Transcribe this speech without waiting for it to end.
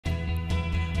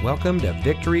Welcome to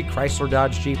Victory Chrysler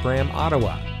Dodge Jeep Ram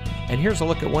Ottawa. And here's a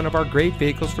look at one of our great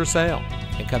vehicles for sale.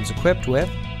 It comes equipped with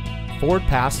Ford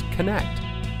Pass Connect,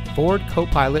 Ford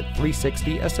Copilot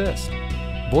 360 Assist,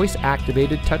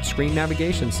 voice-activated touchscreen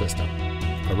navigation system,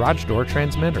 garage door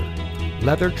transmitter,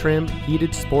 leather-trimmed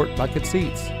heated sport bucket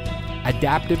seats,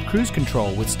 adaptive cruise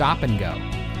control with stop and go,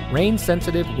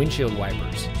 rain-sensitive windshield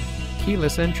wipers,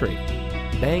 keyless entry,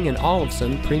 Bang &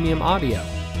 Olufsen premium audio,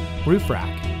 roof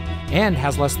rack, and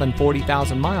has less than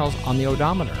 40,000 miles on the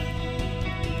odometer.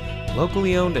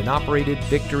 Locally owned and operated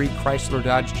Victory Chrysler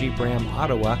Dodge Jeep Ram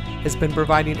Ottawa has been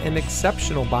providing an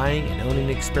exceptional buying and owning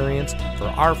experience for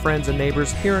our friends and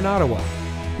neighbors here in Ottawa.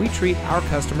 We treat our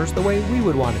customers the way we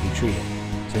would want to be treated,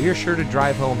 so you're sure to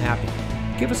drive home happy.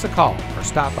 Give us a call or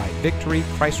stop by Victory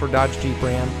Chrysler Dodge Jeep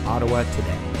Ram Ottawa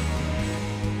today.